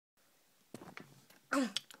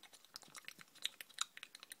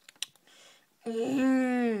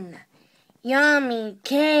Yummy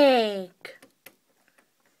cake.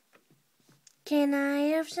 Can I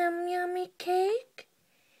have some yummy cake?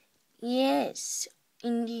 Yes,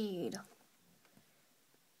 indeed.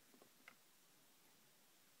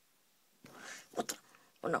 What the?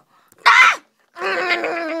 Oh no. Ah!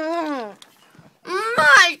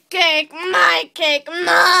 My cake,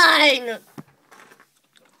 mine!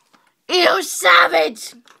 You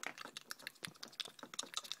savage!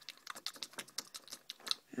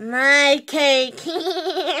 My cake.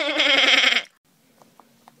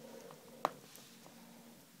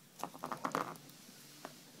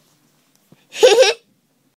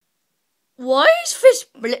 Why is fish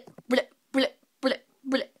blip blip blip blip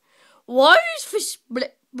blip? Why is fish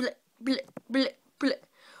blip blip blip blip blip?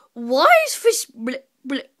 Why is fish blip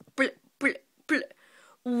blip blip blip blip?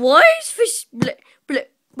 Why is fish blip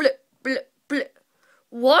blip blip blip blip?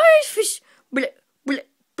 Why is fish blip blip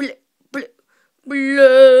blip blip blip?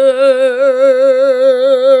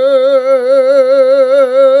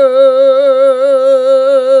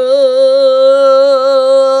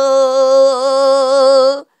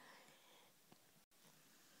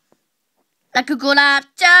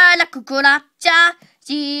 La cucaracha,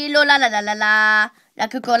 si lo la la la la la. La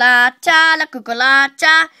cucaracha,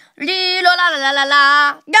 li lo la la la la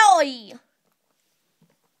la. Yoy!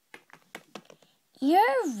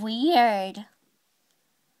 You're weird.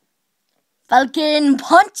 Falcon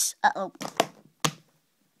punch. Uh-oh.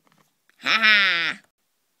 Ha-ha.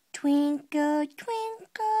 Twinkle,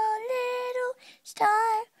 twinkle, little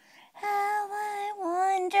star, how I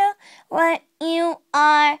wonder what you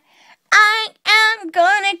are. I am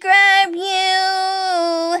gonna grab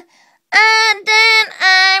you, and then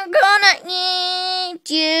I'm gonna eat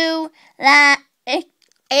you. That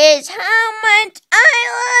is how much I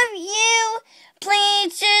love you.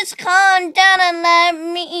 Please just calm down and let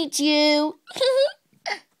me eat you.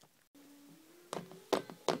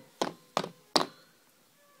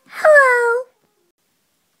 Hello.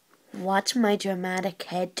 Watch my dramatic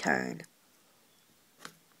head turn.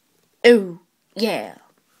 Ooh, yeah.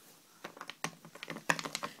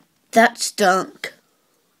 That stunk.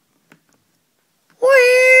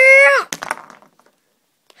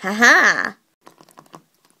 Ha-ha.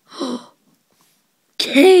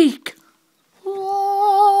 Cake.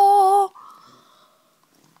 Whoa.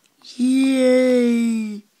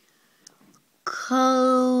 Yay.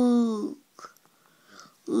 Coke.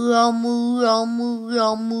 Yummy, yummy,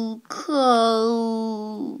 yummy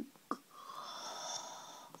Coke.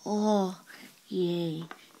 Oh, yay.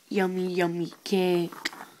 Yummy, yummy cake.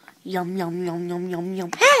 Yum, yum, yum, yum, yum,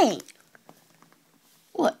 yum. Hey!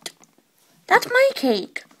 What? That's my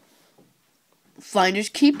cake. Finders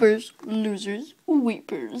keepers, losers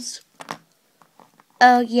weepers.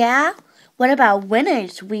 Oh, yeah? What about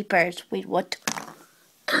winners weepers? Wait, what?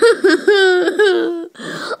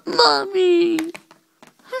 Mommy!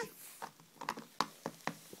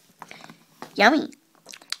 Yummy.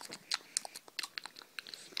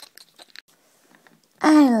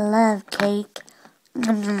 I love cake. I'm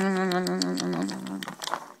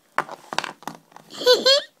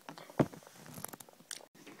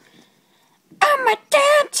a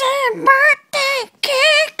dancing birthday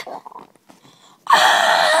cake.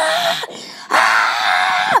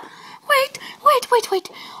 Wait.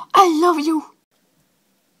 I love you.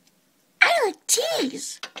 I like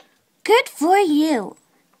cheese. Good for you.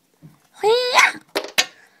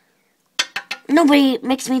 Nobody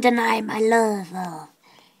makes me deny my love of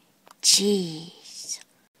cheese.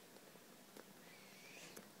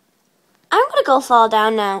 I'm gonna go fall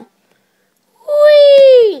down now.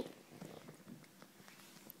 Whee!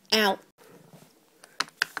 Ow.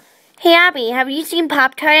 Hey, Abby, have you seen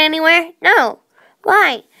Pop-Tart anywhere? No.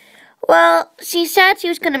 Why? Well, she said she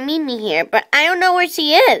was gonna meet me here, but I don't know where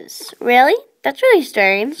she is. Really? That's really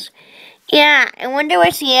strange. Yeah, I wonder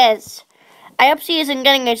where she is. I hope she isn't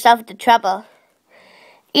getting herself into trouble.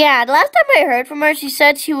 Yeah, the last time I heard from her, she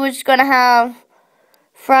said she was gonna have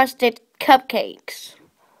frosted cupcakes.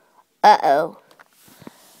 Uh-oh.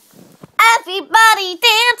 Everybody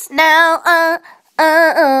dance now,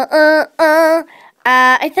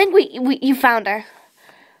 I think you found her.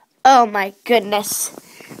 Oh my goodness.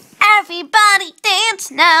 Everybody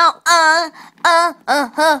dance now, I'm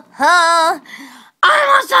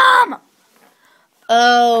awesome!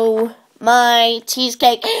 Oh my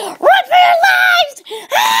cheesecake. Run for your lives!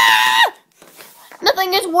 Ah!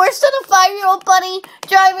 Nothing is worse than a 5-year-old bunny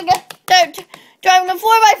driving a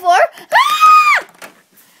 4x4. Ah!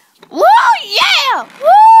 Woo, yeah!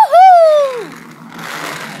 Woohoo!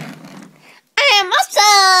 I am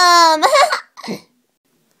awesome!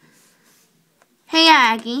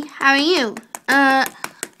 Maggie. How are you?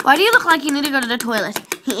 Why do you look like you need to go to the toilet?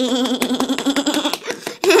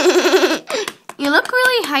 You look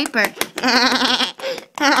really hyper.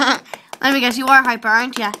 Let me guess, you are hyper,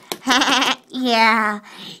 aren't you? Yeah.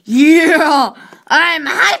 Yeah! I'm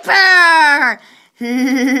hyper!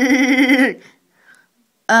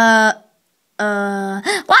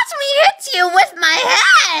 Watch me hit you with my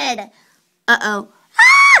head! Uh-oh.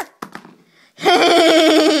 Ah!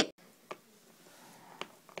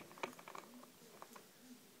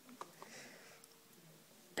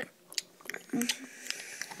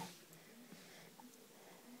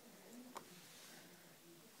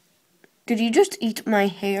 Did you just eat my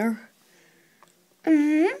hair?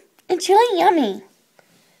 Mm-hmm. It's really yummy.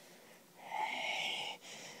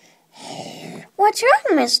 What's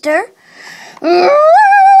wrong, mister?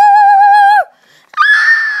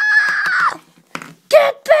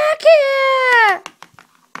 Get back here!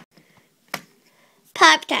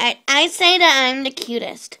 Pop-Tart, I say that I'm the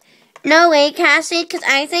cutest. No way, Cassie, because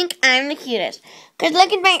I think I'm the cutest. Because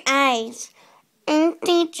look at my eyes. Aren't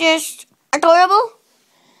they just adorable?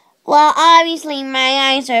 Well, obviously,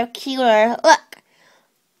 my eyes are cuter. Look.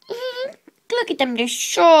 Look at them. They're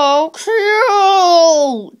so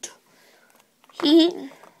cute.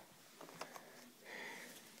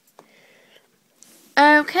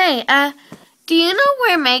 Okay, do you know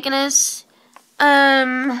where Megan is?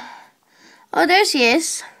 Oh, there she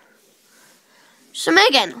is. So,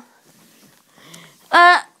 Megan,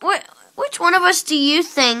 which one of us do you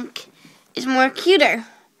think is more cuter?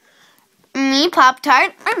 Me,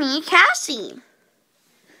 Pop-Tart, or me, Cassie?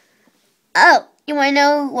 Oh, you want to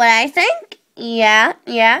know what I think? Yeah.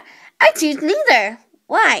 I choose neither.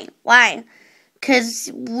 Why? Because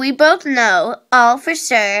we both know, all for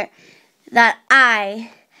sure, that I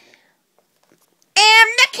am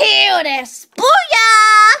the cutest.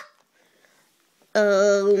 Booyah!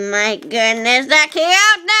 Oh my goodness, the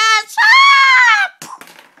cuteness! Ah!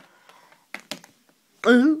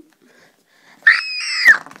 Ooh.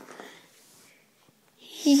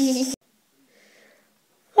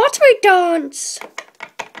 Watch my dance.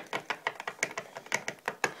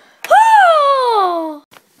 Oh!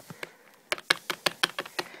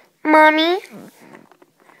 Mommy?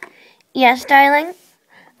 Yes, darling?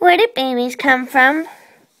 Where do babies come from?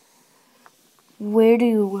 Where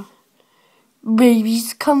do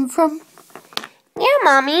babies come from? Yeah,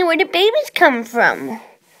 Mommy, where do babies come from?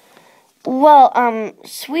 Well,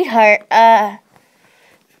 sweetheart,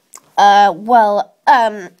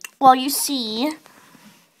 well, you see,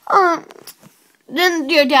 didn't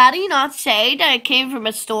your daddy not say that it came from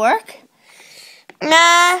a stork?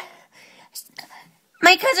 Nah,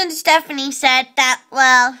 my cousin Stephanie said that,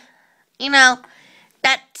 well, you know,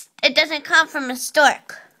 that it doesn't come from a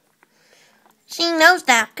stork. She knows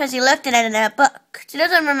that because he looked at it in a book. She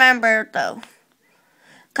doesn't remember, though,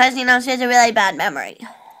 because, you know, she has a really bad memory.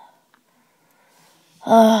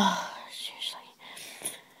 Oh, seriously.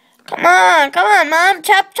 Come on, Mom.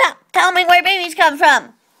 Chop. Tell me where babies come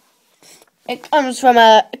from. It comes from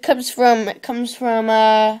the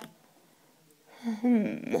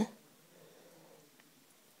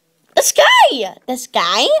sky. The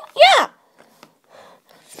sky? Yeah.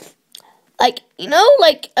 Like, you know,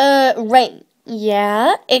 rain.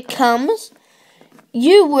 Yeah, it comes.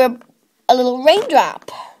 You were a little raindrop.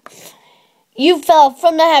 You fell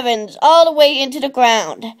from the heavens all the way into the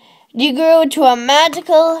ground. You grew into a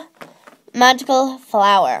magical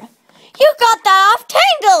flower. You got that off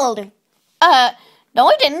tangled. No,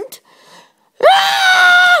 I didn't.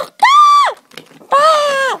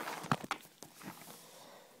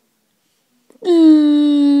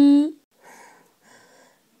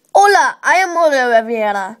 Hola, I am Julio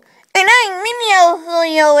Rivera. And I'm Minio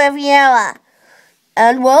Julio Rivera.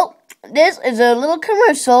 And, well, this is a little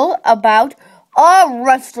commercial about our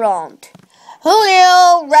restaurant.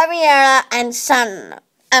 Julio Riviera and Son.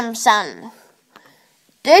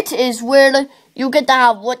 This is where you get to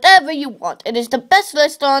have whatever you want. It is the best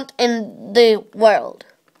restaurant in the world.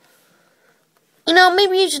 You know,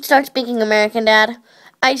 maybe you should start speaking American, Dad.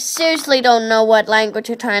 I seriously don't know what language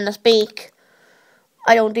you're trying to speak.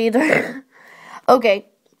 I don't either. Okay,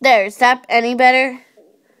 there. Is that any better?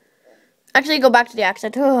 Actually, go back to the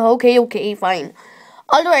accent. Oh, okay, fine.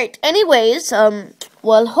 Alright, anyways,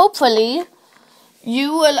 well, hopefully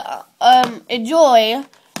you will, enjoy.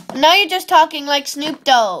 Now you're just talking like Snoop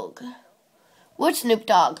Dogg. Which Snoop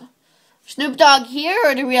Dogg? Snoop Dogg here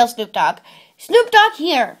or the real Snoop Dogg? Snoop Dogg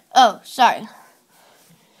here. Oh, sorry.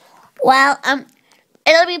 Well,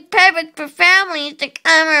 it'll be perfect for families to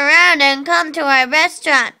come around and come to our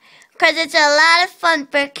restaurant. Because it's a lot of fun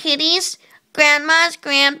for kiddies, grandmas,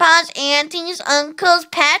 grandpas, aunties, uncles,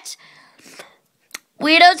 pets,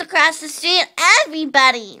 weirdos across the street,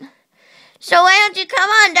 everybody. So why don't you come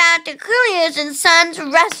on down to Coolio's and Son's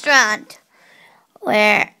restaurant,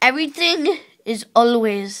 where everything is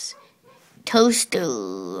always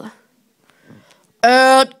toaster.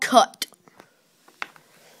 And cut.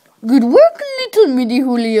 Good work, little Midi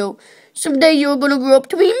Julio. Someday you're gonna grow up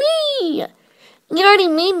to be me. You already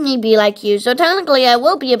made me be like you, so technically I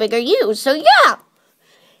will be a bigger you, so yeah.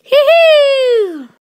 Hee-hee!